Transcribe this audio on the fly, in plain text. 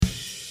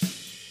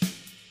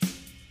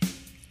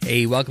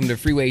Hey, welcome to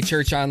FreeWay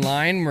Church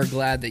Online. We're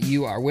glad that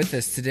you are with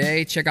us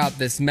today. Check out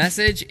this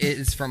message. It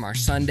is from our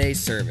Sunday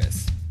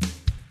service.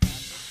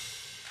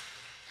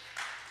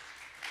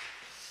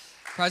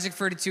 Project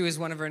 42 is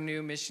one of our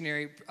new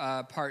missionary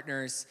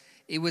partners.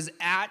 It was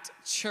at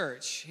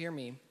church, hear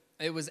me.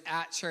 It was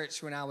at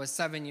church when I was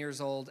 7 years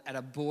old at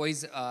a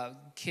boys'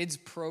 kids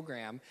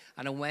program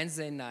on a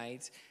Wednesday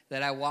night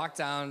that I walked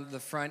down the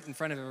front in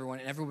front of everyone,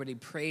 and everybody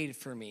prayed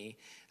for me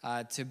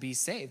to be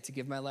saved, to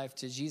give my life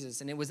to Jesus.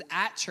 And it was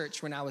at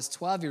church when I was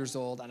 12 years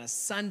old on a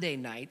Sunday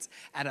night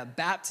at a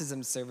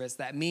baptism service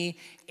that me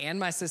and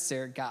my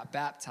sister got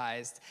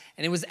baptized.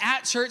 And it was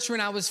at church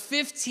when I was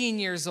 15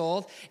 years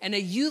old, and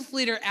a youth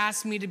leader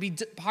asked me to be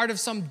part of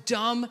some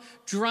dumb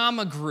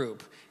drama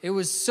group. It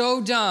was so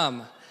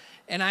dumb.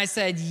 And I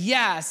said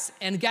yes,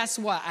 and guess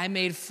what? I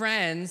made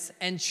friends,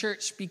 and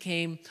church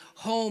became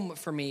home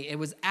for me. It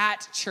was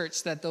at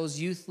church that those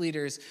youth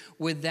leaders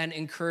would then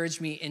encourage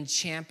me in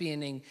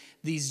championing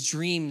these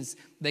dreams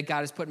that God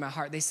has put in my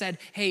heart. They said,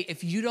 hey,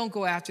 if you don't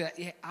go after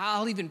that,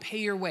 I'll even pay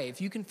your way.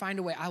 If you can find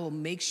a way, I will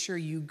make sure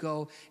you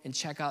go and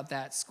check out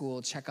that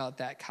school, check out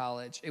that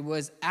college. It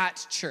was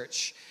at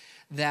church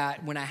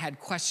that when I had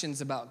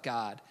questions about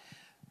God,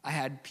 I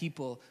had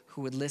people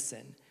who would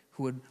listen,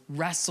 who would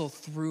wrestle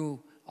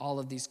through all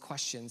of these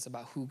questions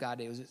about who God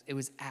is. It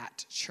was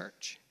at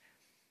church.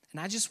 And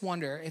I just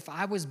wonder if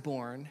I was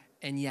born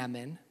in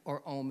Yemen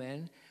or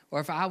Oman, or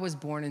if I was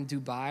born in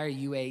Dubai or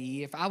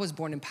UAE, if I was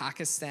born in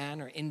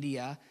Pakistan or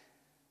India,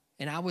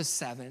 and I was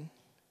 7,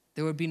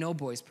 there would be no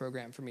boys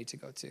program for me to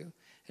go to.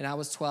 And I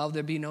was 12,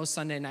 there'd be no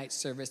Sunday night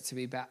service to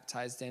be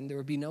baptized in. There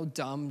would be no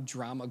dumb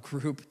drama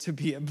group to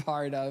be a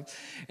part of.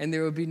 And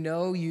there would be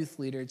no youth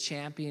leader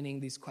championing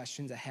these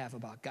questions I have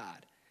about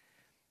God.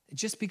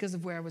 Just because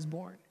of where I was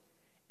born.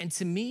 And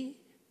to me,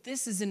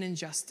 this is an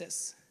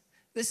injustice.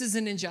 This is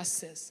an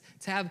injustice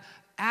to have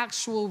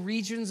actual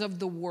regions of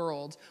the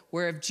world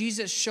where if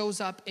Jesus shows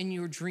up in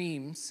your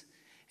dreams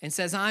and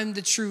says, I'm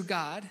the true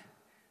God,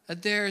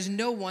 that there is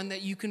no one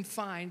that you can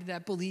find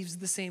that believes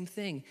the same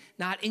thing,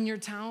 not in your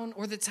town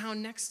or the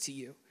town next to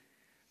you.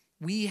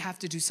 We have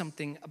to do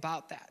something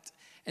about that.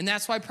 And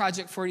that's why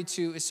Project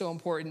 42 is so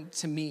important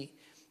to me.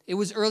 It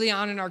was early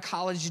on in our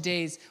college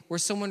days where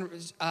someone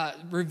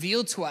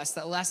revealed to us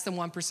that less than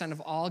 1%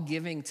 of all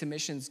giving to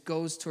missions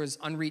goes towards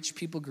unreached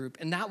people group.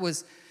 And that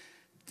was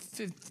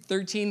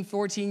 13,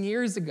 14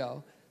 years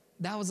ago.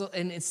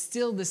 And it's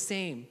still the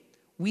same.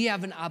 We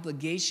have an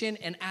obligation,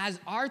 and as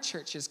our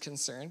church is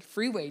concerned,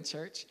 FreeWay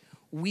Church,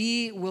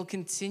 we will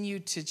continue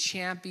to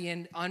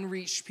champion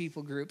unreached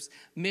people groups,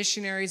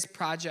 missionaries,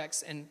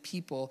 projects, and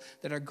people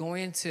that are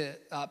going to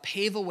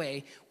pave a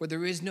way where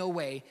there is no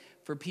way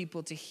for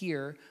people to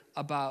hear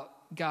about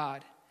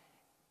God.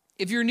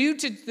 If you're new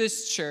to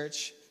this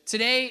church,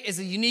 today is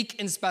a unique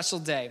and special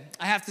day.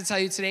 I have to tell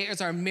you, today is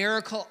our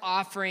miracle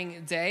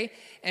offering day,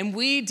 and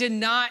we did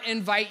not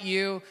invite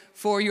you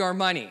for your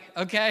money,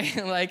 okay?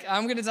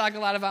 I'm going to talk a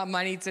lot about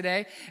money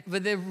today,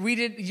 but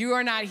you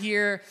are not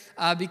here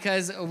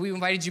because we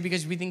invited you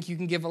because we think you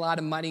can give a lot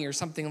of money or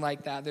something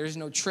like that. There's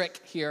no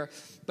trick here.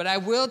 But I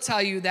will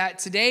tell you that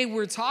today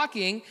we're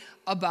talking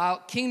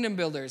about kingdom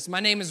builders.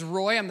 My name is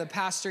Roy. I'm the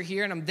pastor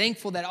here, and I'm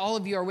thankful that all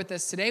of you are with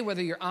us today,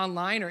 whether you're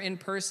online or in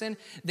person.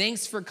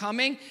 Thanks for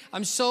coming.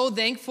 I'm so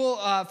thankful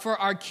for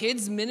our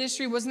kids'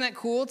 ministry. Wasn't that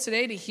cool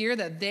today to hear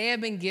that they have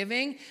been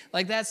giving?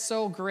 That's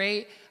so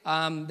great.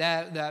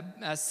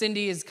 That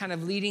Cindy is kind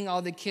of leading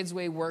all the Kids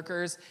Way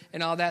workers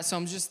and all that. So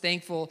I'm just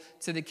thankful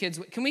to the Kids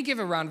Way. Can we give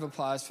a round of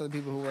applause for the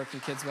people who work in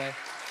Kids Way?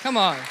 Come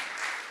on.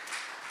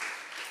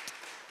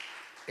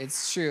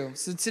 It's true.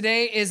 So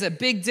today is a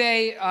big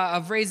day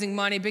of raising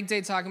money, big day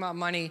talking about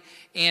money,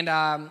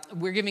 and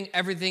we're giving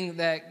everything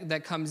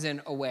that comes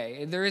in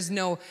away. There is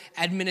no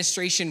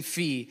administration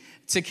fee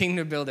to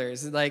Kingdom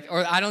Builders.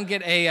 Or I don't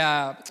get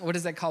a, what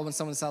is that called when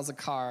someone sells a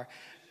car?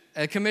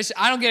 A commission.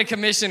 I don't get a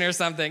commission or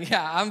something.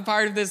 Yeah, I'm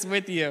part of this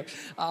with you.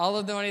 All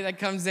of the money that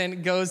comes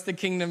in goes to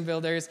Kingdom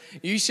Builders.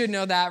 You should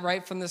know that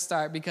right from the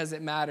start because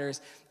it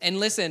matters. And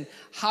listen,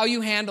 how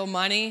you handle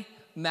money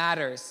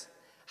matters.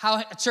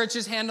 How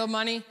churches handle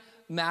money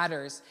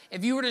matters.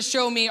 If you were to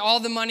show me all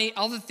the money,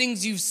 all the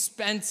things you've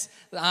spent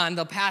on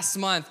the past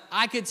month,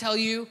 I could tell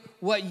you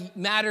what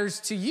matters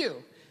to you.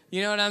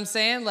 You know what I'm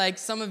saying?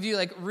 Some of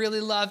you really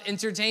love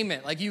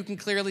entertainment. You can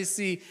clearly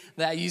see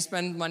that you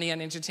spend money on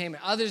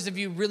entertainment. Others of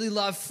you really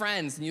love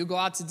friends and you go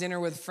out to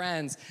dinner with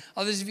friends.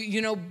 Others of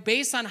you,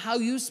 based on how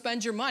you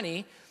spend your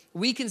money,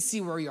 we can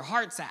see where your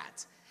heart's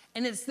at.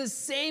 And it's the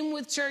same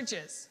with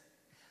churches.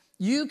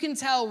 You can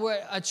tell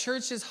where a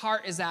church's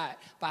heart is at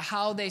by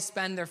how they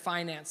spend their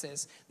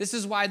finances. This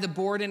is why the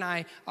board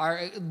and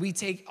we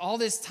take all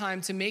this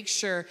time to make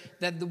sure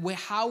that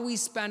how we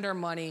spend our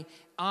money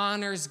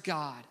honors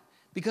God.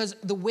 Because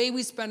the way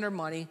we spend our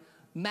money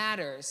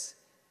matters.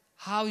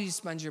 How you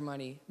spend your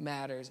money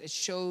matters. It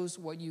shows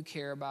what you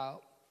care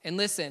about. And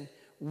listen,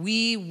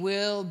 we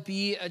will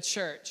be a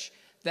church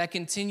that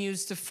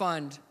continues to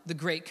fund the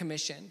Great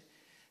Commission.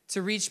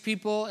 to reach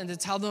people and to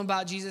tell them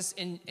about Jesus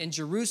in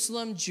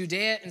Jerusalem,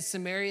 Judea, and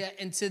Samaria,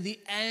 and to the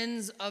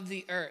ends of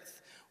the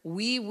earth.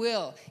 We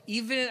will,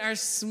 even in our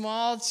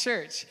small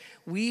church,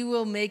 we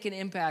will make an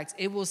impact.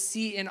 It will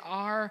see in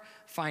our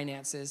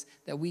finances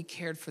that we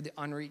cared for the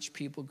unreached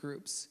people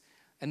groups.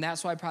 And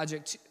that's why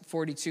Project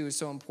 42 is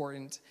so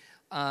important.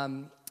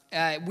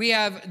 We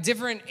have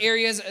different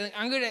areas.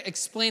 I'm going to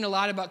explain a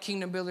lot about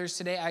Kingdom Builders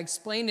today. I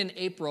explained in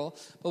April,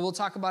 but we'll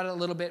talk about it a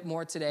little bit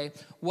more today,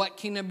 what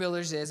Kingdom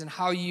Builders is and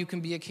how you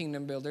can be a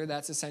Kingdom Builder.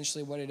 That's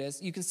essentially what it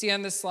is. You can see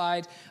on this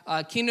slide,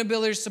 Kingdom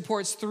Builders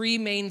supports three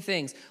main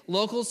things: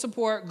 local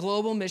support,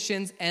 global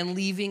missions, and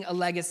leaving a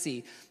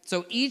legacy.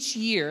 So each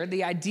year,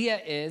 the idea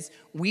is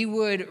we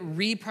would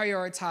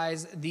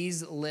reprioritize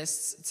these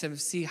lists to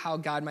see how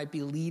God might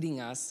be leading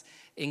us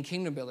in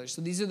Kingdom Builders.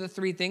 So these are the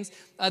three things.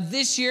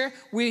 This year,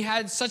 we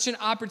had such an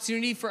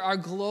opportunity for our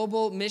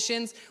global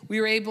missions.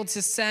 We were able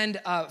to send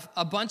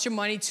a bunch of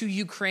money to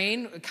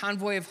Ukraine, a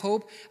Convoy of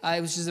Hope,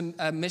 which is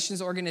a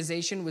missions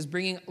organization,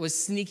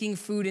 was sneaking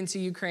food into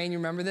Ukraine. You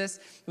remember this?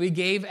 We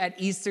gave at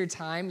Easter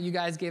time. You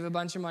guys gave a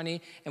bunch of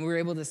money, and we were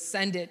able to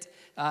send it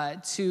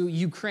to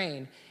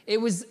Ukraine. It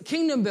was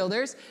Kingdom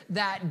Builders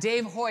that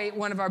Dave Hoyt,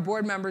 one of our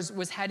board members,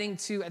 was heading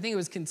to, I think it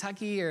was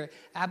Kentucky or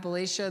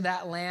Appalachia,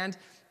 that land.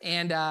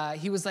 And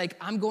he was like,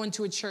 I'm going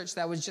to a church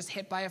that was just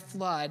hit by a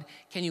flood.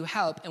 Can you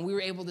help? And we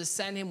were able to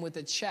send him with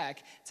a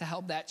check to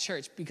help that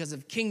church because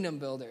of Kingdom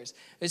Builders.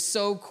 It's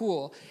so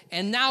cool.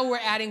 And now we're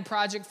adding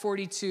Project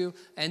 42.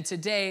 And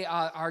today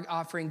our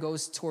offering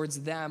goes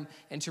towards them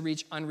and to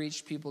reach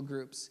unreached people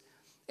groups.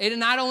 It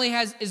not only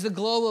is the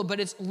global, but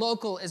it's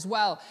local as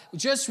well.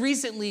 Just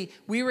recently,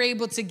 we were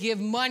able to give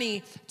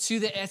money to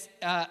the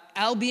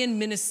Albion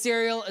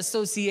Ministerial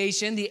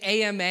Association, the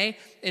AMA.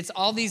 It's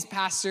all these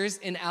pastors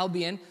in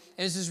Albion.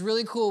 And this is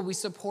really cool. We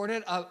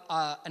supported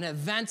an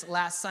event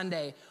last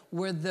Sunday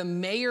where the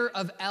mayor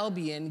of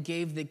Albion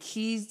gave the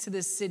keys to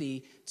the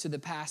city to the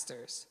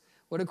pastors.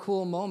 What a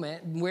cool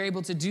moment. We're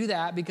able to do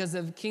that because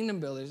of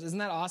Kingdom Builders. Isn't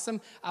that awesome?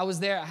 I was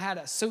there. I had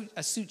a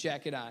suit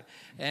jacket on.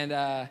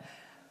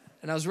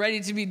 And I was ready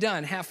to be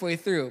done halfway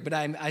through, but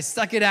I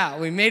stuck it out.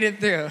 We made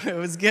it through. It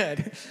was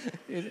good.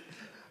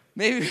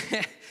 Maybe,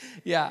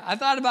 yeah, I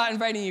thought about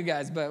inviting you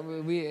guys, but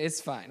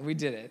it's fine. We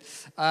did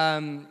it.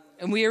 And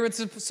we were able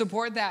to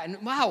support that. And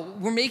wow,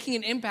 we're making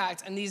an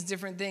impact on these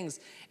different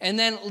things. And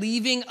then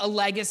leaving a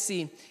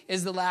legacy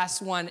is the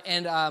last one.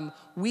 And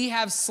we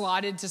have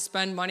slotted to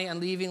spend money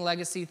on leaving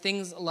legacy,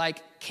 things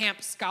like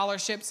camp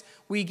scholarships.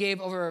 We gave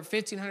over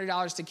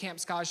 $1,500 to camp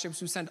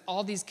scholarships. We sent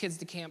all these kids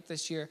to camp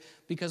this year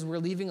because we're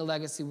leaving a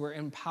legacy. We're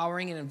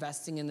empowering and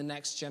investing in the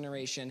next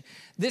generation.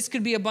 This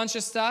could be a bunch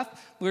of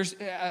stuff.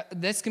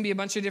 This can be a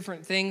bunch of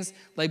different things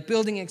like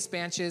building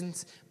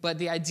expansions. But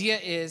the idea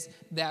is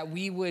that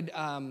we would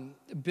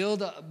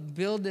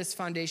build this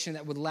foundation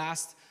that would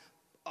last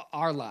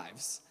our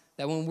lives,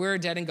 that when we're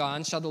dead and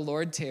gone, shall the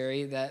Lord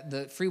tarry, that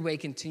the FreeWay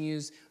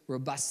continues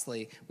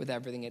robustly with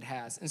everything it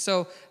has. And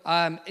so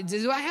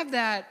do I have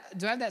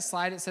that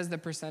slide that says the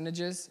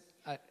percentages?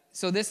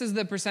 So this is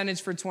the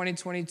percentage for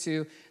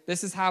 2022.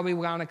 This is how we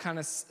want to kind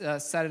of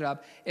set it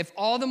up. If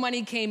all the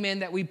money came in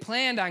that we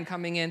planned on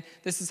coming in,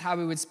 this is how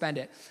we would spend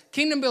it.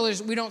 Kingdom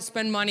Builders, we don't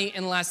spend money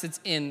unless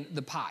it's in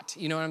the pot.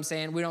 You know what I'm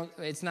saying?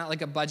 It's not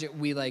like a budget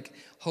we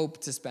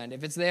hope to spend.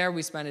 If it's there,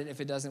 we spend it.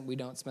 If it doesn't, we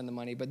don't spend the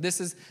money. But this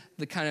is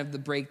the kind of the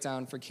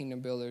breakdown for Kingdom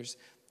Builders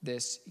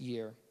this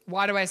year.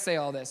 Why do I say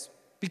all this?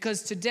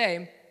 Because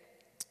today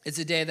is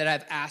a day that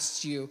I've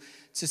asked you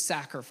to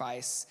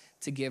sacrifice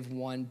to give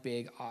one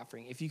big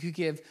offering. If you could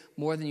give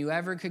more than you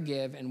ever could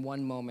give in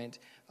one moment,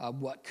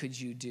 what could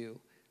you do?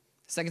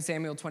 2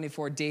 Samuel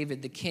 24,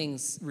 David, the king,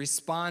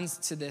 responds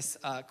to this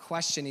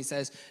question. He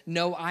says,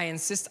 no, I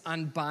insist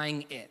on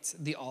buying it,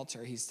 the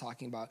altar he's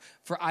talking about.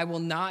 For I will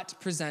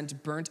not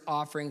present burnt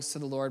offerings to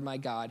the Lord my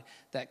God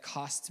that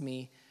cost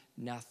me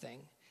nothing.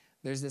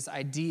 There's this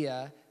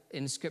idea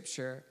in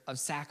Scripture of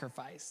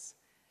sacrifice.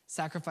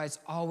 Sacrifice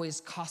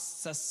always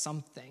costs us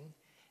something.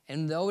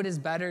 And though it is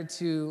better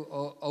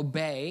to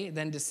obey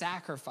than to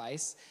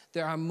sacrifice,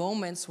 there are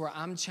moments where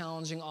I'm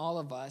challenging all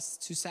of us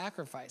to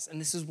sacrifice.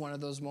 And this is one of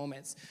those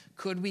moments.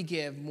 Could we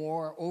give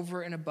more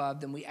over and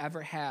above than we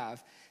ever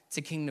have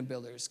to Kingdom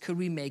Builders? Could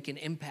we make an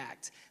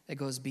impact that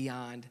goes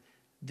beyond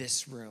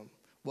this room?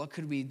 What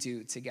could we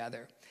do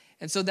together?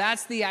 And so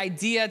that's the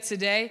idea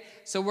today.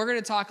 So we're going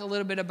to talk a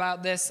little bit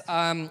about this.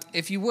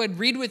 If you would,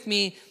 read with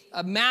me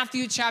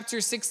Matthew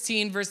chapter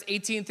 16, verse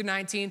 18 through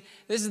 19.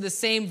 This is the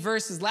same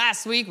verse as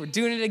last week. We're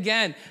doing it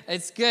again.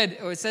 It's good.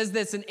 It says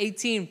this in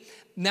 18.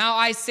 Now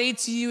I say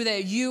to you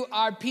that you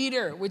are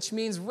Peter, which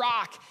means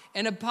rock.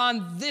 And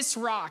upon this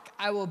rock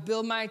I will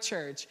build my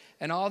church,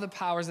 and all the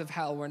powers of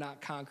hell will not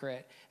conquer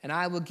it. And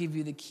I will give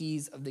you the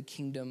keys of the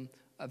kingdom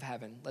of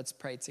heaven. Let's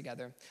pray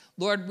together.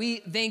 Lord, we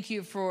thank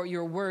you for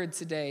your word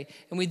today,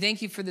 and we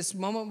thank you for this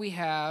moment we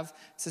have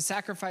to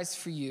sacrifice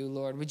for you,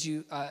 Lord. Would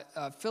you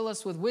fill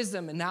us with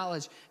wisdom and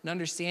knowledge and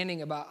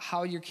understanding about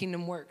how your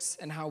kingdom works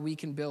and how we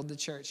can build the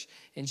church.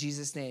 In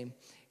Jesus' name,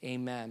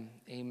 amen.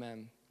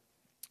 Amen.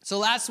 So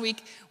last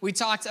week, we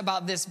talked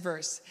about this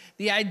verse,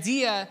 the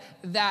idea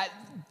that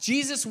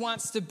Jesus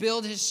wants to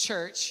build his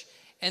church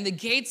and the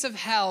gates of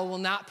hell will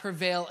not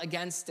prevail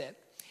against it.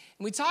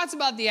 And we talked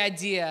about the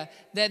idea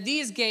that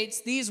these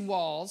gates, these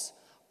walls,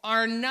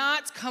 are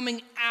not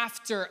coming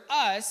after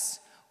us.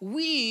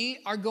 We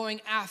are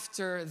going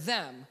after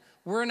them.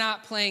 We're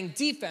not playing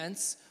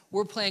defense,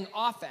 we're playing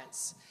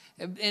offense.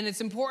 And it's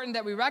important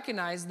that we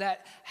recognize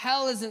that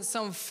hell isn't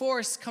some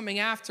force coming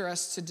after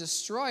us to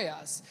destroy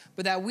us,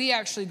 but that we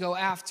actually go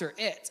after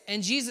it.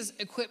 And Jesus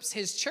equips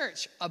his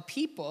church, a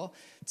people,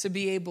 to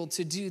be able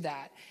to do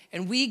that.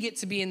 And we get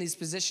to be in these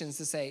positions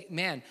to say,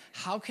 man,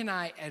 how can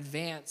I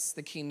advance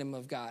the kingdom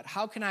of God?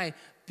 How can I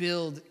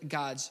build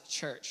God's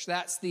church?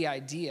 That's the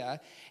idea.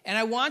 And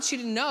I want you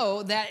to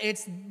know that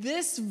it's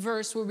this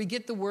verse where we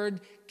get the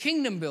word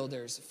kingdom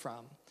builders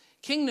from.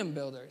 Kingdom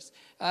builders.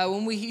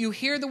 When you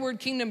hear the word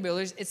kingdom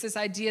builders, it's this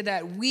idea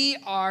that we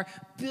are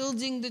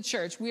building the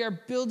church. We are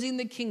building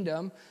the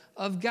kingdom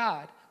of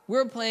God.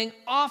 We're playing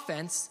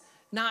offense,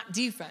 not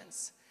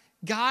defense.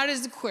 God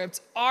has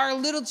equipped our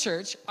little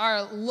church,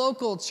 our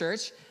local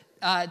church,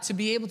 to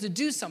be able to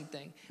do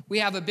something. We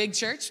have a big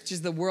church, which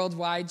is the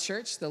worldwide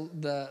church,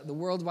 the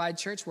worldwide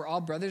church. We're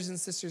all brothers and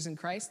sisters in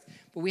Christ.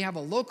 But we have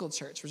a local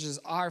church, which is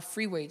our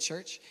FreeWay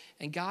church.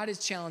 And God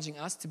is challenging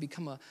us to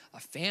become a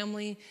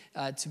family,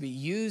 to be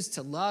used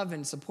to love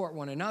and support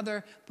one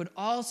another, but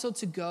also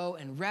to go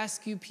and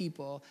rescue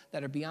people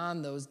that are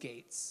beyond those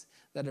gates,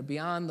 that are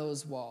beyond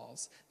those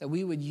walls, that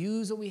we would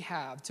use what we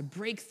have to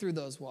break through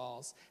those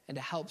walls and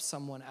to help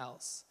someone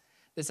else.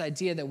 This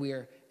idea that we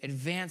are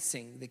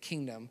advancing the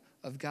kingdom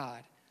of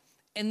God.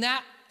 And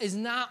that is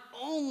not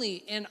only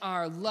in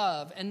our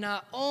love and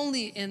not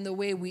only in the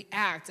way we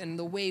act and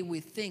the way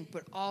we think,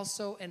 but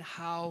also in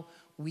how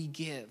we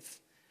give,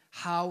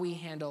 how we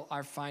handle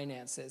our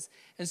finances.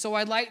 And so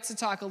I'd like to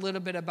talk a little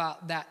bit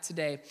about that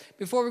today.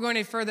 Before we go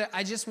any further,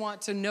 I just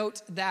want to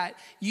note that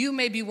you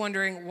may be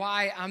wondering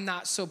why I'm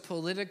not so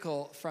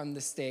political from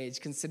the stage,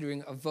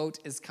 considering a vote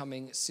is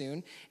coming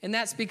soon. And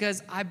that's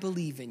because I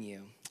believe in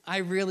you. I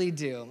really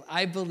do.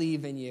 I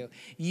believe in you.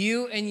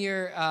 You and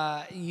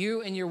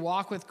your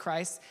walk with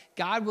Christ,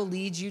 God will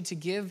lead you to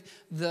give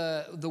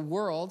the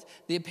world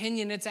the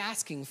opinion it's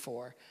asking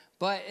for.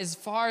 But as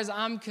far as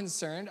I'm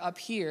concerned, up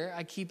here,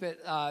 I keep it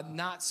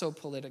not so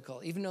political.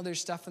 Even though there's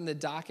stuff in the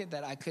docket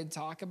that I could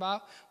talk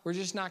about, we're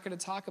just not going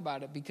to talk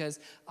about it because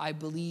I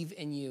believe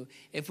in you.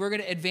 If we're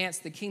going to advance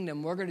the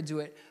kingdom, we're going to do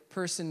it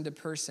person to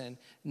person,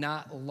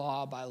 not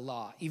law by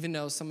law. Even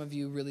though some of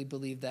you really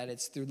believe that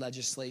it's through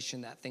legislation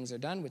that things are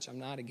done, which I'm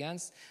not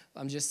against.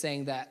 I'm just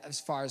saying that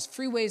as far as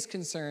FreeWay is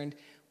concerned,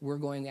 we're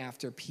going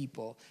after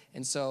people.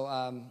 And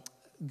so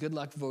good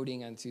luck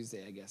voting on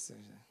Tuesday, I guess.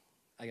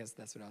 I guess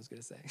that's what I was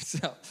going to say.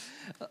 So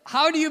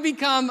how do you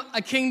become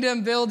a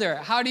kingdom builder?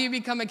 How do you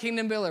become a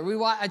kingdom builder?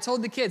 I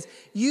told the kids,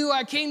 you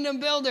are kingdom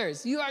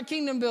builders. You are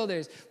kingdom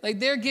builders. Like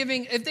they're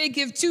giving, if they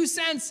give 2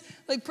 cents,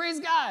 like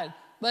praise God.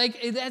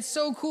 Like that's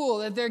so cool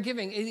that they're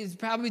giving. It's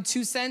probably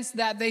 2 cents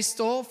that they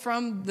stole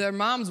from their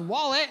mom's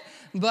wallet,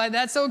 but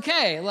that's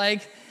okay.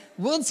 Like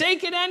we'll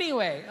take it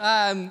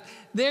anyway.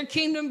 They're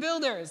kingdom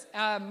builders.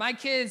 My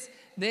kids,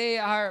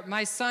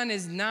 my son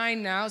is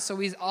 9 now, so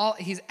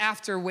he's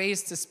after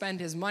ways to spend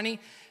his money.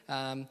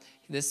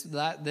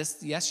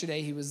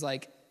 Yesterday he was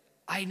like,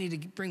 I need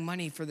to bring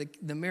money for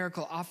the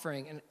miracle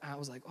offering. And I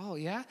was like, oh,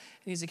 yeah? And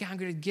he's like, yeah, I'm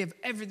going to give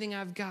everything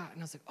I've got.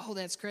 And I was like, oh,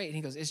 that's great. And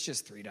he goes, it's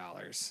just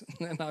 $3.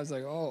 And I was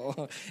like,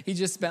 oh, he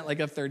just spent like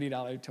a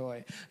 $30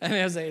 toy. And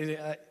I was like,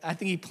 I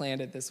think he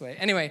planned it this way.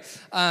 Anyway,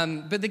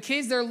 but the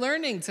kids, they're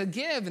learning to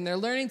give, and they're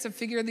learning to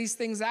figure these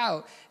things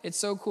out. It's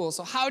so cool.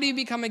 So how do you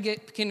become a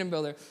kingdom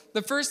builder?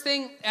 The first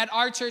thing at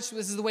our church,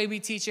 this is the way we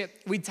teach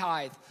it, we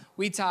tithe.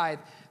 We tithe.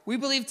 We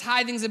believe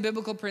tithing is a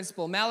biblical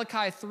principle.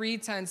 Malachi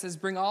 3:10 says,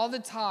 bring all the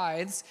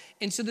tithes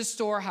into the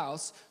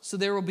storehouse so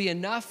there will be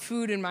enough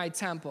food in my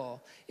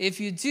temple.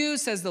 If you do,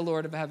 says the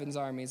Lord of heaven's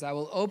armies, I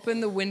will open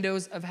the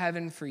windows of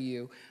heaven for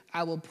you.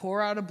 I will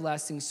pour out a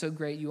blessing so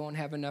great you won't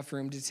have enough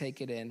room to take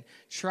it in.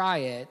 Try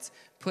it.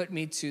 Put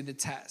me to the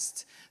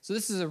test. So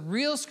this is a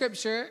real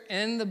scripture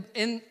in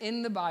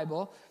the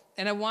Bible,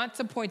 and I want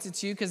to point it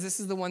to you because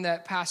this is the one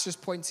that pastors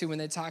point to when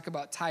they talk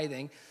about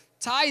tithing.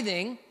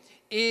 Tithing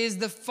is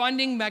the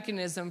funding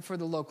mechanism for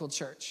the local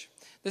church.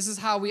 This is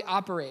how we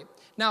operate.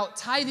 Now,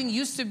 tithing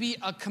used to be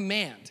a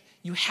command.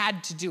 You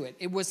had to do it.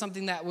 It was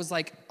something that was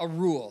like a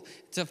rule.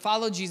 To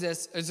follow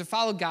Jesus, or to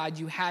follow God,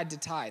 you had to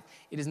tithe.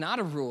 It is not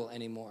a rule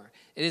anymore.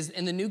 It is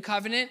in the new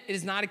covenant, it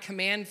is not a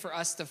command for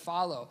us to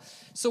follow.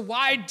 So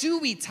why do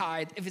we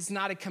tithe if it's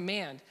not a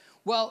command?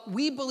 Well,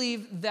 we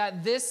believe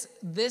that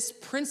this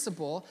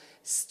principle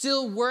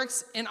still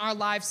works in our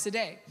lives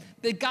today.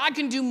 That God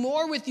can do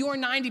more with your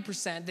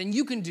 90% than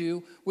you can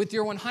do with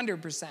your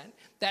 100%.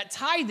 That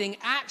tithing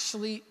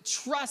actually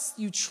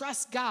you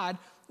trust God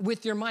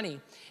with your money.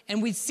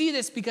 And we see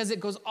this because it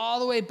goes all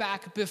the way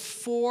back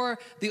before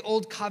the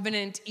old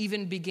covenant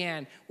even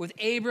began. With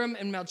Abram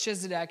and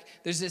Melchizedek,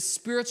 there's this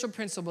spiritual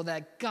principle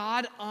that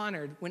God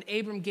honored when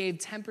Abram gave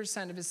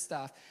 10% of his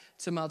stuff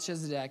to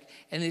Melchizedek.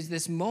 And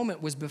this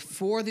moment was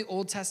before the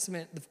Old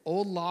Testament, the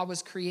old law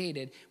was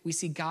created. We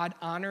see God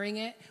honoring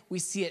it. We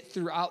see it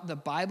throughout the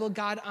Bible,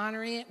 God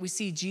honoring it. We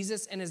see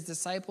Jesus and his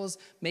disciples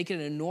make it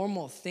a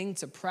normal thing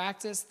to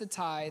practice the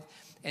tithe.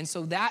 And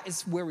so that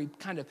is where we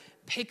kind of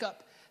pick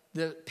up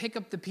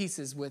the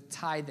pieces with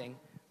tithing.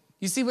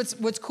 You see,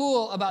 what's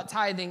cool about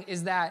tithing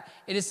is that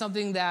it is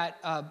something that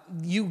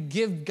you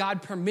give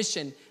God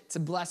permission to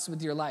bless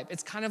with your life.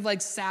 It's kind of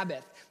like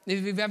Sabbath.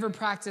 If you've ever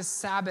practiced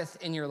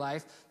Sabbath in your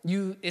life,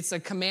 it's a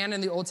command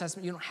in the Old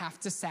Testament. You don't have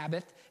to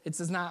Sabbath. It's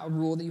not a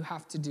rule that you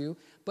have to do.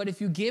 But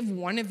if you give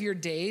one of your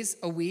days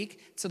a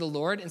week to the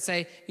Lord and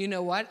say, you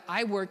know what,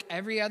 I work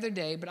every other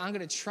day, but I'm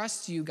going to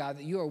trust you, God,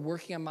 that you are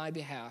working on my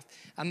behalf.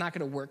 I'm not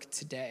going to work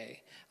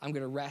today. I'm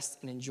going to rest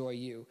and enjoy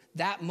you.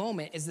 That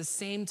moment is the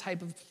same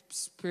type of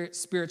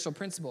spiritual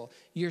principle.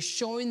 You're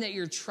showing that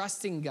you're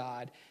trusting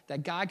God,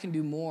 that God can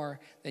do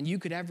more than you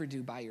could ever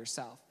do by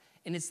yourself.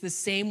 And it's the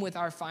same with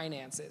our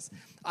finances.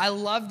 I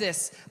love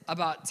this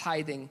about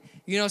tithing.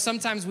 You know,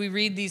 sometimes we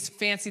read these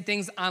fancy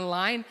things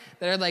online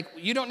that are like,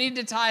 you don't need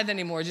to tithe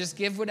anymore. Just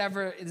give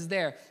whatever is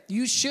there.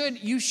 You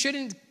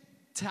shouldn't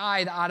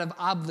tithe out of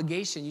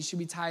obligation. You should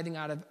be tithing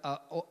out of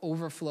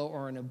overflow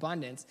or an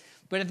abundance.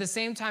 But at the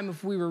same time,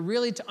 if we were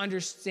really to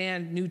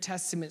understand New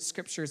Testament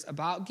scriptures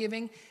about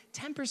giving,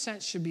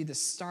 10% should be the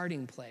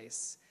starting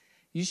place.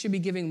 You should be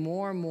giving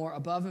more and more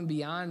above and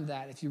beyond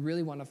that if you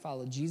really want to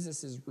follow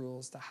Jesus'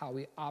 rules to how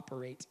we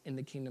operate in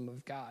the kingdom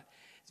of God.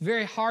 It's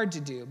very hard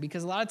to do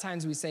because a lot of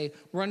times we say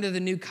we're under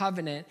the new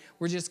covenant,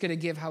 we're just going to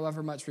give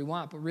however much we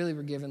want, but really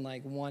we're giving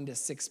like 1 to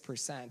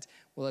 6%.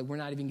 Well, we're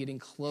not even getting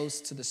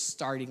close to the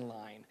starting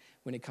line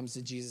when it comes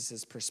to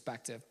Jesus'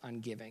 perspective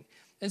on giving.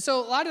 And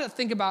so a lot to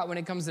think about when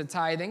it comes to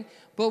tithing,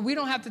 but we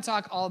don't have to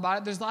talk all about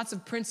it. There's lots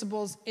of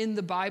principles in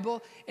the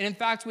Bible. And in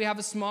fact, we have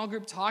a small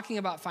group talking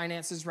about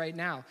finances right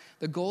now.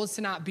 The goal is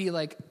to not be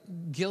like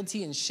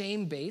guilty and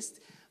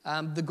shame-based.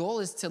 The goal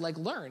is to like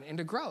learn and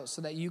to grow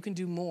so that you can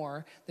do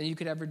more than you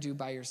could ever do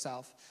by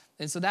yourself.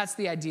 And so that's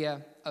the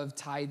idea of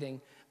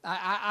tithing.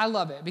 I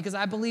love it because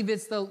I believe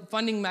it's the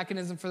funding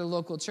mechanism for the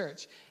local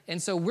church. And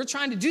so we're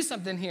trying to do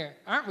something here,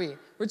 aren't we?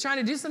 We're trying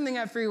to do something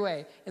at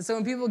FreeWay. And so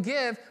when people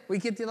give, we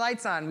get the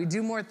lights on. We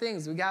do more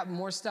things. We got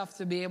more stuff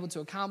to be able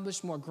to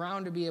accomplish, more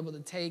ground to be able to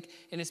take.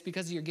 And it's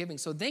because of your giving.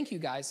 So thank you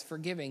guys for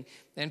giving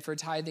and for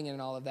tithing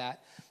and all of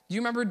that. Do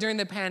you remember during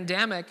the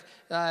pandemic,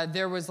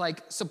 there was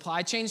like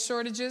supply chain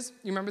shortages?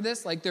 You remember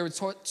this? Like there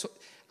was,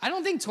 I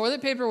don't think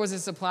toilet paper was a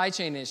supply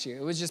chain issue.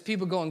 It was just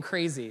people going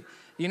crazy.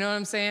 You know what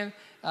I'm saying?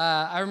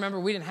 I remember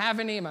we didn't have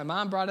any, and my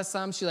mom brought us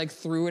some. She like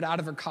threw it out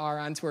of her car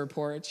onto her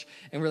porch,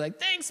 and we're like,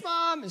 thanks,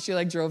 Mom. And she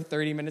like drove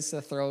 30 minutes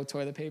to throw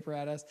toilet paper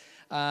at us.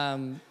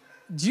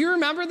 Do you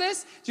remember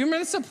this? Do you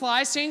remember the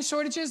supply chain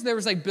shortages? There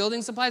was like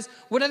building supplies.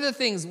 What other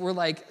things were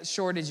like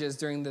shortages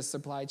during the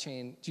supply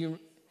chain?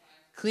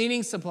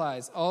 Cleaning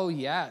supplies. Oh,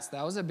 yes,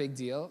 that was a big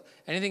deal.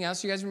 Anything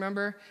else you guys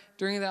remember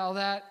during all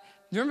that?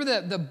 Do you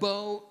remember the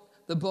boat?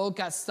 The boat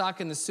got stuck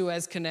in the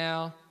Suez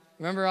Canal.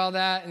 Remember all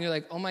that? And you're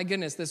like, oh my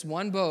goodness, this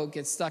one boat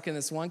gets stuck in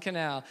this one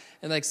canal.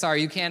 And like,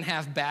 sorry, you can't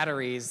have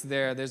batteries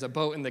there. There's a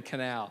boat in the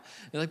canal.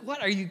 You're like,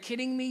 what? Are you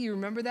kidding me? You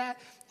remember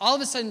that? All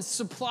of a sudden,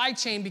 supply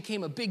chain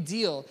became a big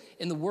deal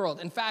in the world.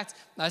 In fact,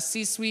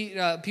 C-suite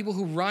people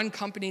who run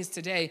companies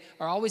today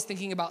are always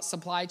thinking about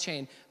supply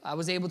chain. I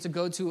was able to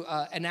go to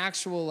an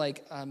actual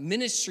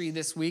ministry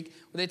this week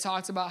where they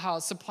talked about how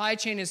supply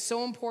chain is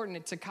so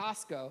important to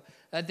Costco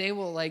that they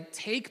will like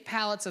take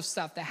pallets of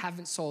stuff that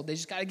haven't sold. They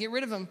just got to get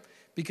rid of them,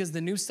 because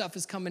the new stuff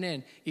is coming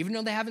in. Even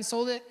though they haven't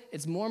sold it,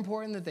 it's more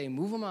important that they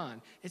move them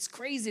on. It's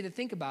crazy to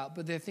think about,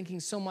 but they're thinking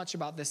so much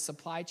about this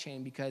supply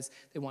chain because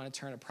they want to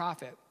turn a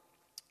profit.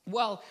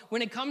 Well,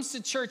 when it comes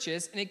to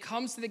churches and it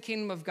comes to the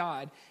kingdom of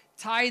God,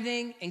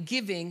 tithing and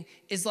giving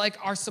is like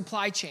our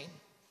supply chain.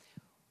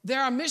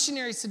 There are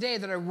missionaries today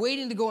that are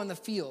waiting to go in the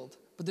field,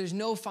 but there's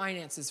no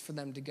finances for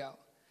them to go.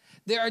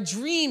 There are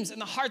dreams in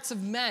the hearts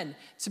of men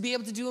to be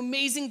able to do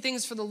amazing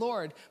things for the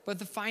Lord, but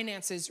the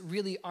finances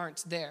really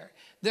aren't there.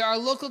 There are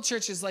local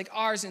churches like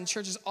ours and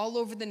churches all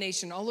over the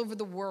nation, all over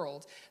the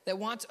world that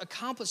want to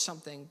accomplish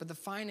something, but the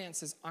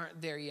finances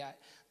aren't there yet.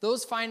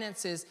 Those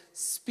finances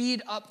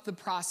speed up the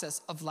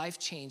process of life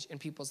change in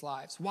people's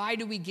lives. Why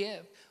do we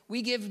give?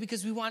 We give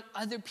because we want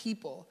other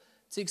people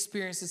to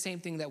experience the same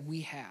thing that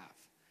we have.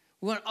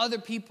 We want other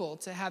people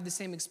to have the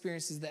same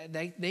experiences, that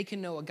they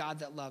can know a God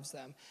that loves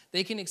them.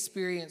 They can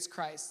experience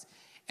Christ.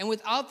 And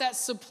without that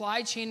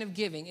supply chain of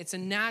giving, it's a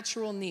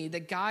natural need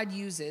that God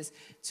uses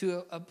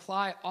to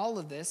apply all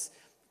of this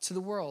to the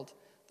world.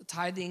 The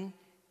tithing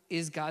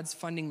is God's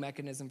funding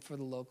mechanism for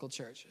the local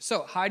church.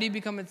 So how do you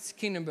become a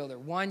kingdom builder?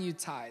 1, you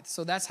tithe.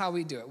 So that's how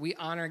we do it. We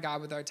honor God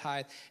with our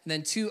tithe. And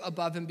then 2,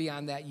 above and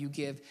beyond that, you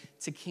give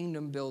to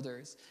kingdom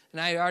builders.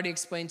 And I already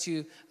explained to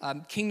you,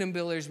 kingdom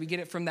builders, we get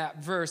it from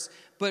that verse.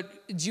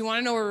 But do you want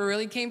to know where it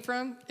really came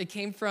from? It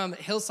came from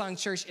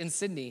Hillsong Church in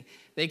Sydney.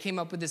 They came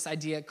up with this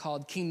idea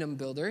called kingdom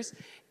builders.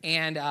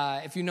 And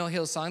if you know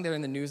Hillsong, they're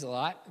in the news a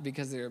lot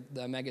because they're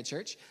the mega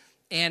church.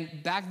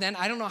 And back then,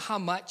 I don't know how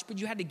much, but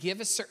you had to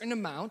give a certain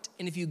amount.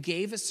 And if you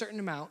gave a certain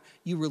amount,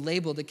 you were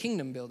labeled a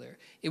kingdom builder.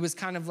 It was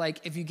kind of like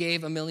if you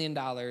gave $1 million,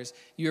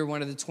 you were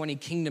one of the 20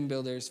 kingdom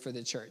builders for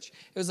the church.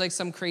 It was like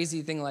some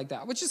crazy thing like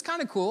that, which is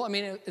kind of cool. I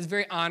mean, it's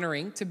very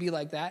honoring to be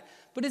like that.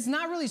 But it's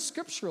not really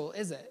scriptural,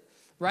 is it?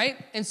 Right?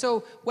 And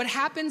so what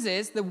happens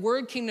is the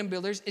word kingdom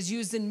builders is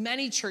used in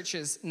many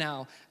churches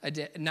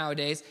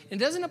nowadays. It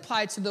doesn't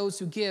apply to those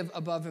who give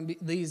above and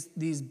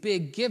these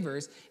big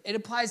givers. It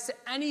applies to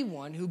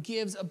anyone who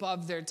gives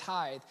above their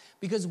tithe,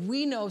 because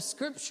we know,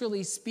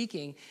 scripturally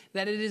speaking,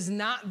 that it is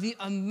not the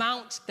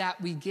amount that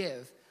we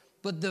give,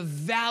 but the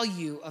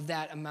value of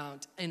that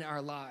amount in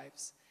our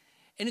lives.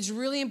 And it's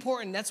really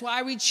important. That's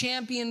why we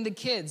champion the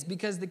kids,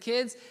 because the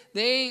kids,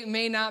 they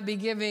may not be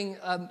giving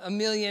 $1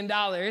 million,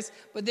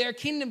 but they're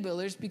kingdom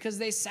builders because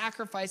they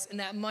sacrifice and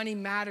that money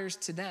matters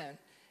to them.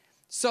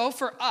 So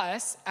for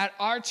us at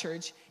our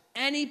church,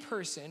 any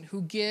person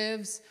who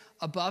gives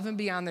above and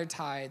beyond their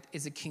tithe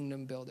is a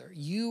kingdom builder.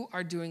 You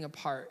are doing a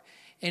part.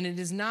 And it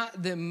is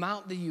not the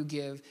amount that you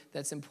give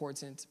that's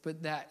important,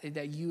 but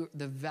the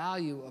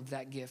value of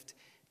that gift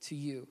to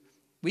you.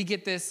 We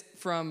get this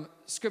from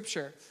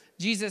Scripture.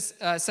 Jesus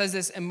says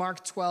this in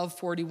Mark 12,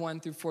 41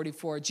 through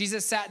 44.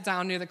 Jesus sat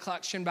down near the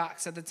collection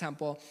box at the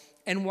temple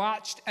and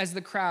watched as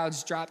the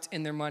crowds dropped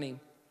in their money.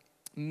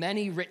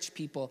 Many rich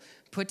people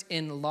put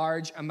in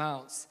large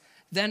amounts.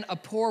 Then a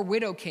poor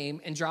widow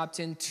came and dropped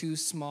in 2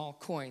 small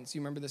coins.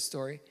 You remember this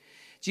story?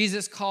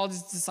 Jesus called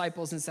his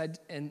disciples and said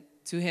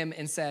to him,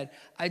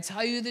 I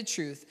tell you the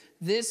truth,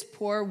 this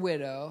poor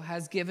widow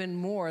has given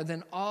more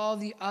than all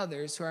the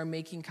others who are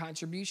making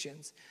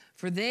contributions.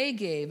 For they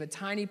gave a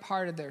tiny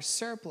part of their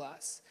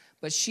surplus,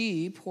 but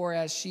she, poor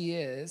as she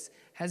is,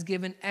 has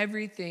given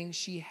everything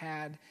she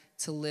had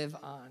to live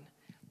on.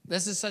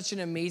 This is such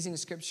an amazing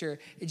scripture.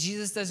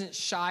 Jesus doesn't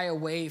shy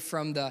away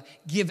from the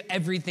give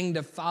everything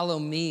to follow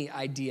me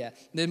idea.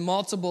 Then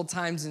multiple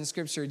times in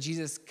scripture,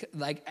 Jesus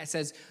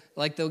says,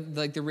 like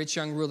the rich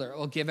young ruler,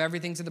 oh, give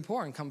everything to the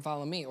poor and come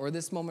follow me. Or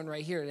this moment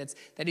right here, it's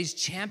that he's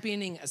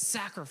championing a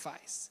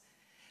sacrifice.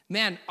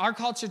 Man, our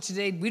culture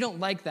today, we don't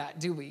like that,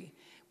 do we?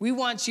 We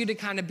want you to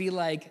kind of be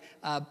like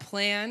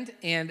planned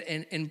and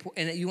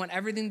you want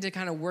everything to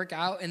kind of work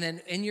out. And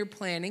then in your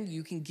planning,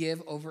 you can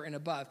give over and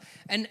above.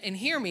 And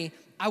hear me,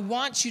 I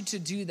want you to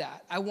do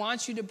that. I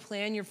want you to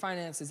plan your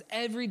finances.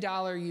 Every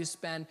dollar you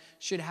spend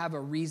should have a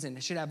reason.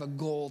 It should have a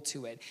goal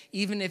to it.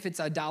 Even if it's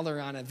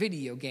 $1 on a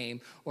video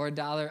game or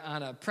 $1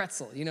 on a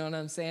pretzel. You know what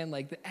I'm saying?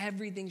 Like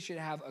everything should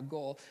have a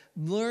goal.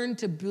 Learn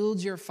to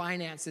build your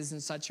finances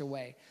in such a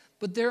way.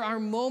 But there are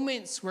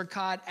moments where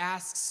God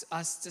asks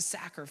us to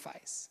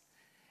sacrifice.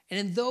 And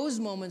in those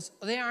moments,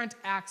 they aren't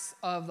acts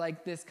of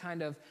like this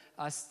kind of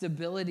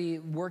stability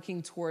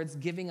working towards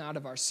giving out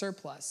of our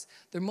surplus.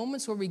 They're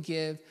moments where we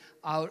give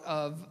out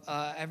of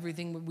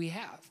everything we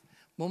have.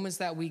 Moments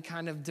that we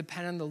kind of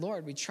depend on the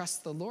Lord, we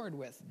trust the Lord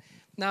with.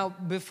 Now,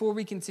 before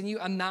we continue,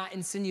 I'm not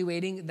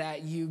insinuating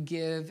that you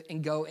give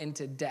and go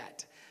into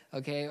debt,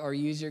 okay, or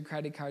use your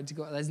credit card to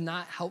go. That's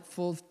not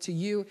helpful to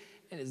you.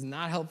 It is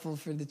not helpful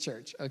for the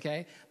church,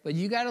 okay? But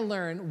you got to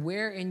learn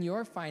where in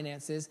your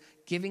finances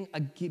giving a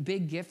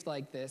big gift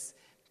like this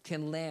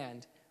can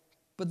land.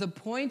 But the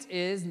point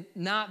is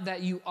not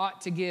that you ought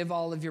to give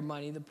all of your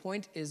money. The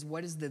point is,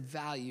 what is the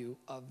value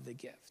of the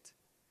gift?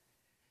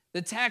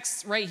 The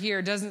text right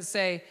here doesn't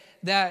say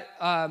that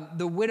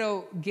the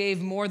widow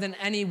gave more than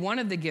any one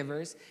of the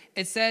givers.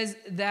 It says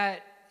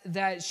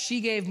that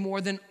she gave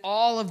more than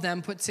all of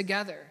them put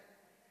together.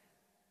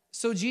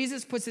 So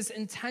Jesus puts this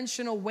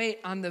intentional weight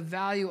on the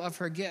value of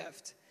her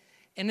gift.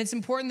 And it's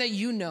important that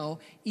you know,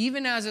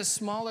 even as a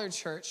smaller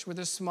church with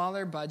a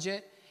smaller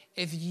budget,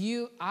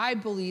 I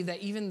believe that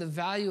even the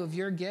value of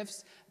your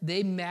gifts,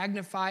 they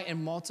magnify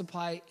and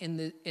multiply in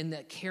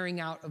the carrying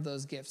out of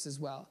those gifts as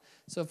well.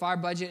 So if our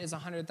budget is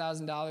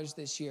 $100,000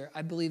 this year,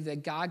 I believe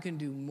that God can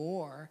do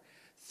more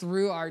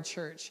through our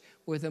church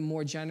with a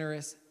more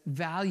generous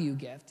value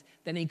gift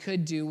than he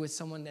could do with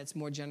someone that's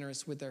more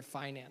generous with their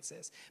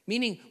finances.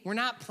 Meaning, we're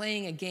not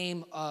playing a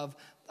game of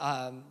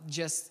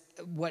just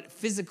a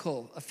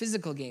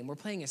physical game. We're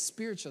playing a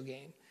spiritual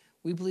game.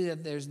 We believe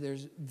that there's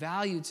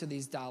value to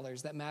these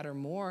dollars that matter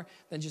more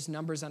than just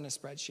numbers on a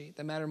spreadsheet,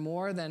 that matter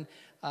more than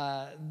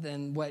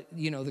what,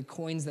 the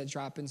coins that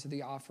drop into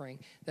the offering,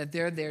 that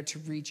they're there to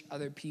reach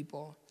other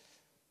people.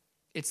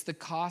 It's the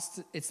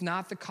cost. It's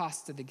not the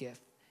cost of the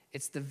gift.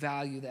 It's the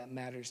value that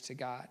matters to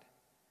God.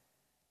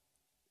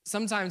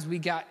 Sometimes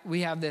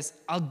we have this,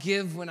 I'll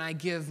give when I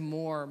give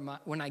more,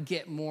 when I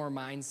get more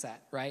mindset,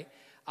 right?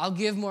 I'll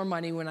give more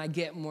money when I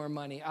get more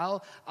money.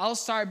 I'll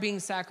start being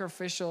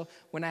sacrificial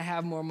when I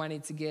have more money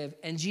to give.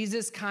 And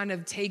Jesus kind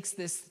of takes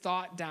this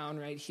thought down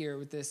right here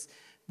with this.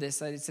 It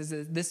says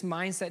that this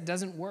mindset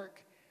doesn't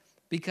work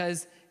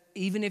because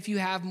even if you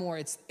have more,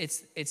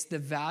 it's the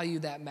value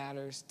that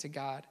matters to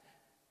God.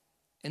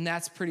 And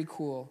that's pretty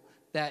cool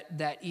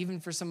that even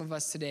for some of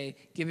us today,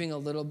 giving a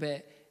little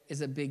bit is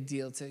a big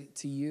deal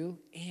to you,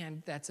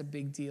 and that's a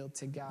big deal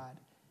to God.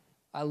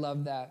 I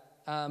love that.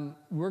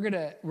 we're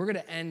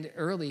gonna end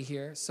early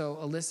here. So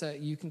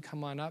Alyssa, you can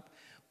come on up.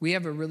 We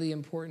have a really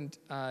important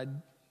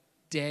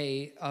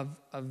day of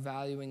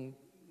valuing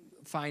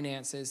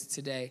finances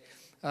today.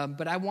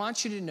 But I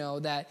want you to know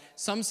that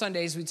some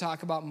Sundays we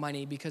talk about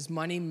money because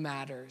money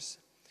matters.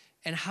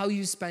 And how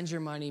you spend your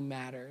money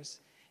matters.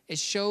 It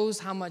shows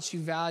how much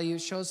you value,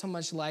 it shows how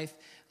much life,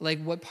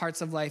 like what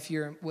parts of life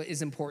what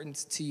is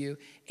important to you.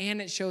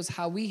 And it shows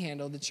how we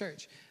handle the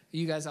church. Are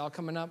you guys all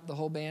coming up, the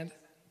whole band?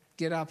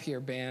 Get up here,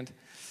 band.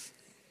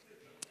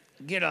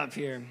 Get up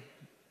here.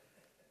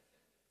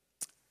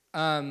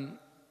 Let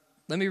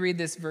me read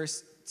this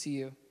verse to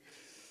you.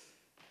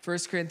 1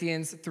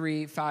 Corinthians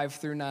 3, 5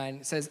 through 9.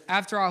 It says,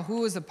 after all,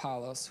 who is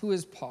Apollos? Who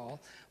is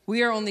Paul?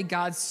 We are only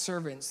God's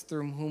servants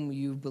through whom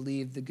you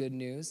believe the good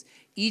news.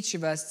 Each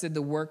of us did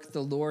the work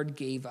the Lord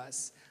gave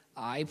us.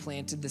 I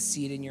planted the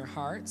seed in your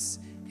hearts,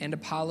 and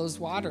Apollos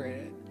watered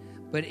it.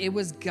 But it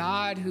was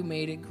God who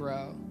made it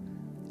grow.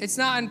 It's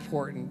not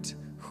important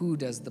who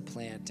does the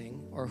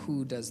planting or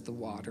who does the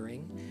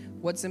watering.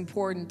 What's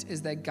important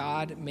is that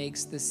God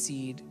makes the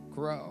seed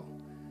grow.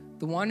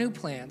 The one who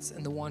plants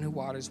and the one who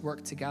waters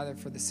work together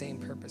for the same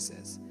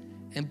purposes,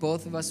 and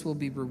both of us will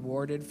be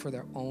rewarded for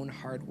their own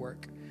hard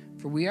work.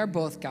 For we are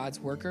both God's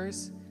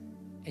workers,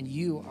 and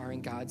you are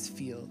in God's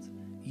field.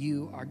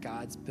 You are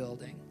God's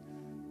building.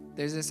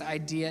 There's this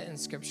idea in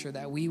Scripture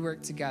that we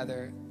work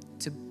together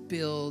to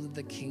build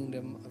the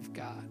kingdom of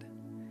God.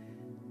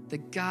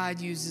 That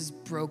God uses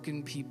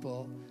broken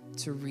people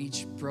to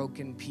reach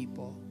broken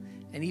people.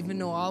 And even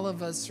though all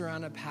of us are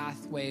on a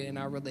pathway in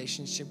our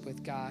relationship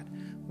with God,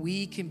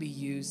 we can be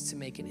used to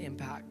make an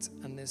impact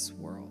on this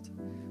world.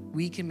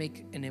 We can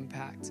make an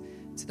impact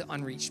to the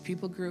unreached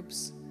people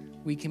groups.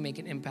 We can make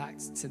an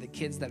impact to the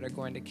kids that are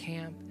going to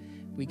camp.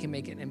 We can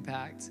make an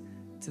impact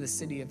to the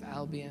city of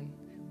Albion.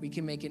 We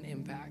can make an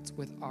impact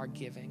with our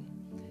giving.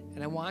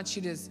 And I want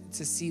you to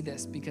see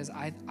this because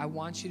I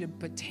want you to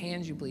put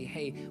tangibly,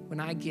 hey, when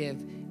I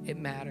give, it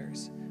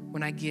matters.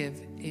 When I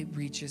give, it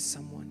reaches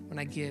someone. When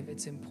I give,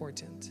 it's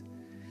important.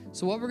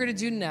 So what we're going to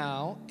do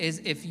now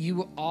is if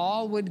you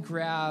all would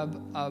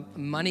grab a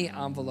money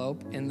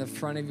envelope in the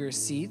front of your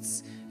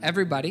seats,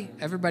 everybody,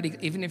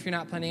 even if you're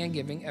not planning on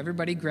giving,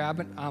 everybody grab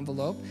an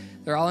envelope.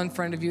 They're all in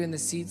front of you in the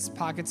seats,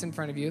 pockets in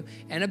front of you,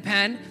 and a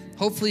pen.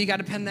 Hopefully you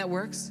got a pen that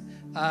works.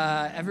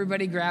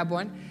 Everybody grab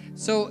one.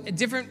 So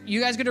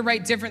you guys are going to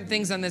write different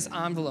things on this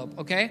envelope,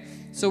 okay?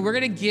 So we're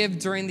going to give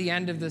during the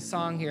end of the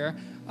song here.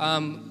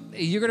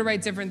 You're going to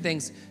write different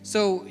things.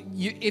 So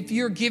if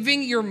you're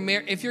giving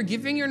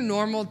your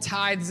normal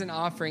tithes and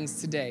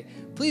offerings today,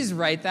 please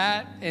write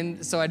that,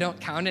 and so I don't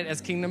count it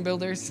as kingdom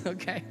builders,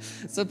 okay?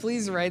 So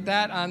please write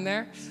that on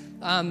there.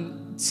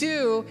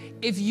 2,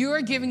 if you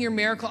are giving your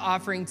miracle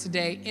offering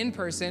today in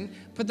person,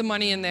 put the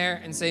money in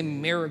there and say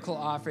miracle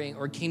offering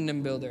or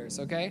kingdom builders,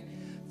 okay?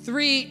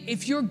 3,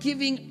 if you're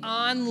giving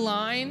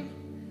online,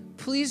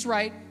 please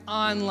write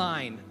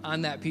online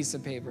on that piece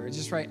of paper.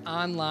 Just write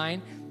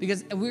online,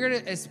 because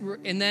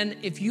and then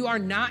if you are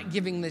not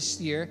giving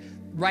this year,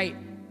 write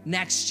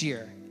next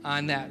year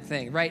on that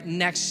thing. Write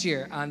next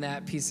year on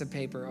that piece of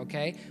paper,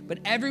 okay? But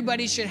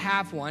everybody should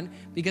have one,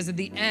 because at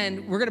the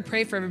end, we're gonna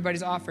pray for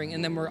everybody's offering,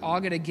 and then we're all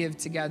gonna give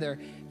together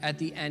at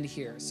the end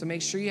here. So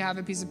make sure you have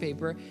a piece of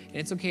paper, and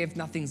it's okay if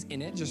nothing's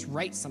in it. Just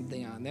write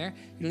something on there.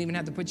 You don't even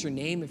have to put your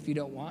name if you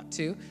don't want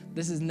to.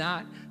 This is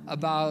not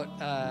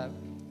about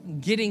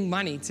getting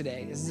money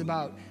today. This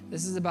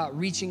is about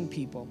reaching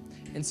people.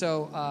 And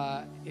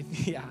so,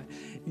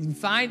 you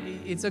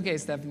find, it's okay,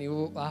 Stephanie,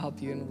 I'll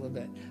help you in a little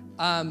bit.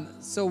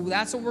 So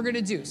that's what we're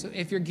gonna do. So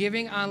if you're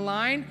giving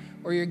online,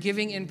 or you're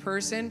giving in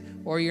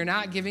person, or you're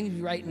not giving,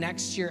 you write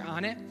next year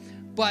on it.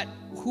 But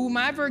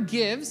whomever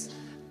gives,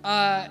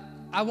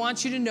 I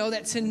want you to know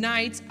that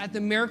tonight at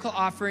the miracle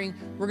offering,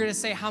 we're gonna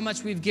say how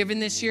much we've given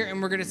this year,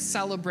 and we're gonna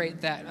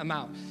celebrate that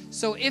amount.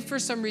 So if for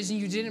some reason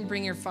you didn't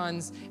bring your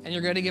funds and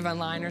you're gonna give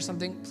online or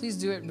something, please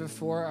do it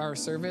before our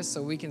service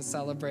so we can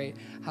celebrate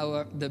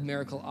the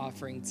miracle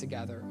offering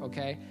together,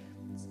 okay?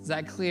 Is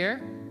that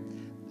clear?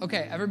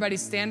 Okay, everybody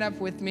stand up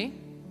with me.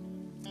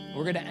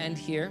 We're gonna end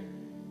here.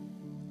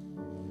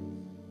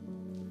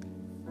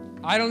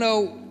 I don't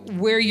know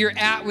where you're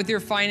at with your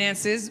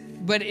finances,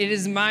 but it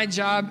is my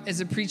job as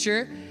a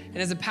preacher and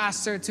as a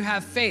pastor to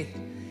have faith.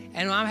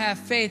 And I have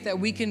faith that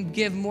we can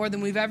give more than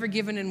we've ever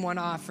given in one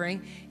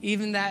offering,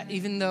 even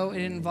though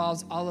it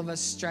involves all of us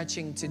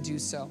stretching to do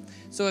so.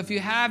 So if you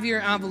have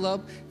your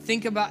envelope,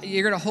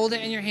 you're gonna hold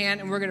it in your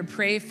hand, and we're gonna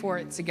pray for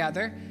it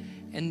together.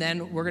 And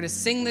then we're gonna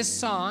sing this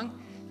song.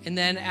 And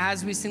then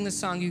as we sing the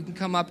song, you can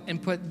come up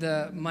and put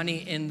the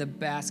money in the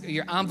basket,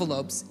 your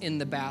envelopes in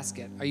the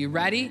basket. Are you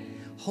ready?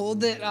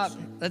 Hold it up.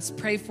 Let's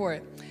pray for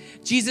it.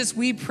 Jesus,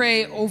 we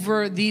pray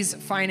over these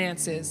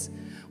finances.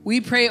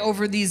 We pray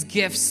over these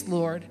gifts,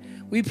 Lord.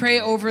 We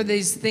pray over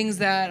these things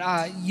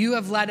that you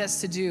have led us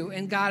to do.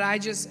 And God, I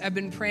just have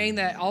been praying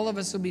that all of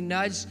us will be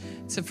nudged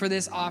for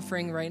this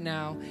offering right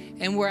now.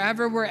 And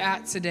wherever we're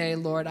at today,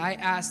 Lord, I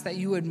ask that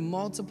you would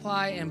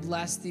multiply and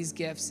bless these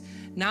gifts,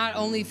 not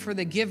only for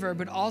the giver,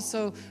 but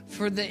also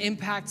for the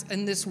impact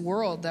in this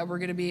world that we're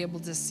going to be able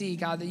to see,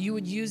 God, that you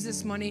would use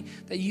this money,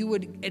 that you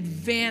would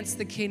advance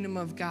the kingdom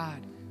of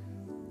God.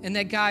 And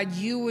that, God,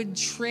 you would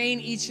train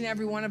each and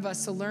every one of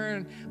us to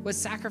learn what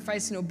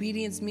sacrifice and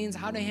obedience means,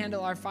 how to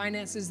handle our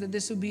finances, that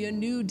this would be a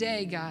new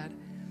day, God.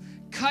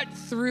 Cut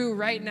through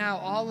right now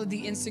all of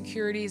the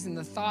insecurities and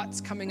the thoughts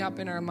coming up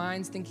in our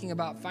minds, thinking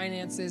about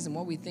finances and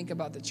what we think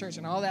about the church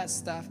and all that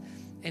stuff.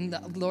 And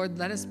Lord,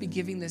 let us be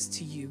giving this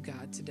to you,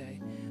 God, today.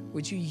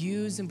 Would you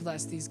use and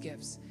bless these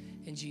gifts?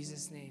 In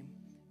Jesus' name,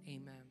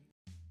 amen.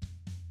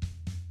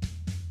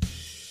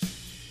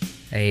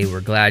 Hey,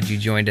 we're glad you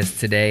joined us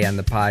today on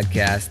the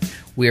podcast.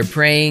 We are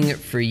praying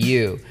for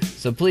you.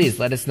 So please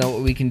let us know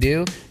what we can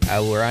do.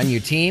 We're on your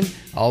team,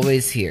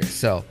 always here.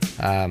 So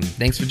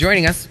thanks for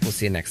joining us. We'll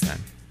see you next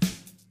time.